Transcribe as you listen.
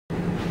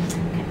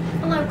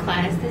Hello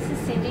class, this is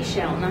Cindy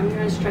Shelton. I'm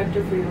your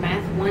instructor for your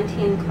Math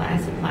 110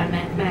 class, Applied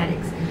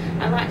Mathematics.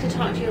 I'd like to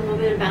talk to you a little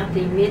bit about the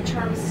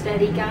midterm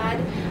study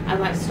guide. I'd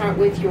like to start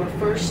with your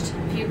first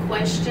few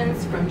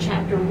questions from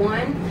Chapter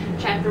 1.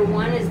 Chapter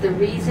 1 is the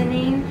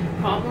reasoning,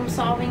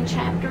 problem-solving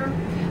chapter.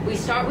 We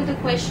start with a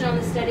question on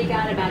the study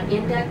guide about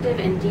inductive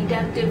and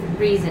deductive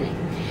reasoning.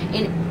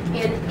 In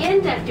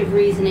inductive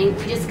reasoning,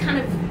 we just kind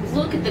of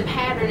look at the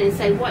pattern and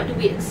say, what do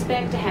we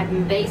expect to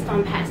happen based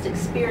on past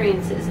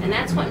experiences? And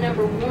that's what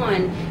number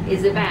 1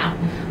 is about.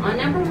 On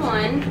number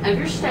 1 of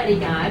your study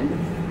guide,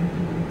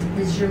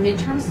 this is your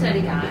midterm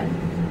study guide,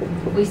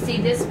 we see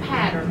this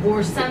pattern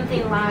or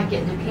something like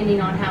it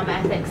depending on how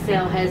Math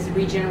Excel has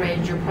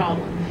regenerated your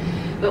problem.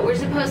 But we're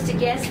supposed to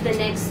guess the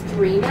next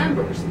 3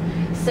 numbers.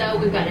 So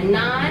we've got a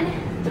 9,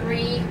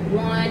 3,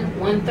 1,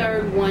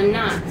 1/3, 1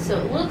 9. So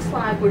it looks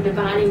like we're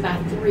dividing by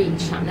 3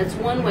 each time. That's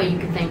one way you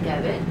could think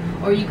of it.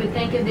 Or you could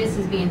think of this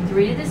as being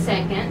 3 to the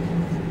second,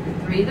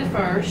 3 to the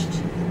first,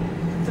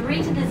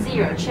 3 to the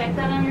 0. Check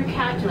that on your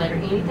calculator.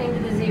 Anything to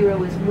the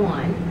 0 is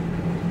 1.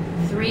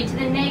 3 to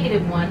the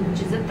negative 1,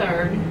 which is a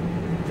third.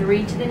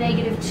 3 to the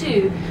negative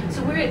 2.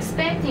 So we're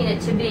expecting it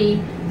to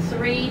be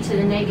 3 to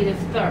the negative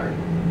third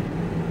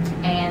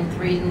and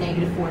 3 to the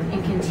negative fourth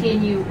and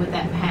continue with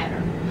that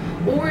pattern.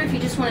 Or if you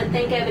just want to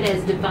think of it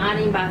as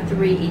dividing by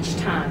 3 each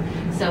time.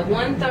 So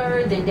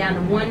 1/3, then down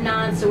to 1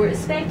 9. So we're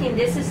expecting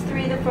this is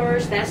 3 to the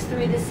first, that's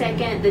 3 to the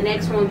second. The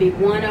next one would be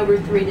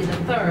 1/3 to the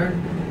third,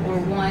 or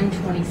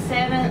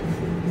 1/27,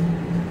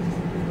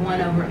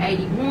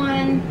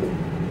 1/81.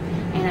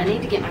 And I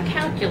need to get my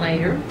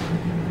calculator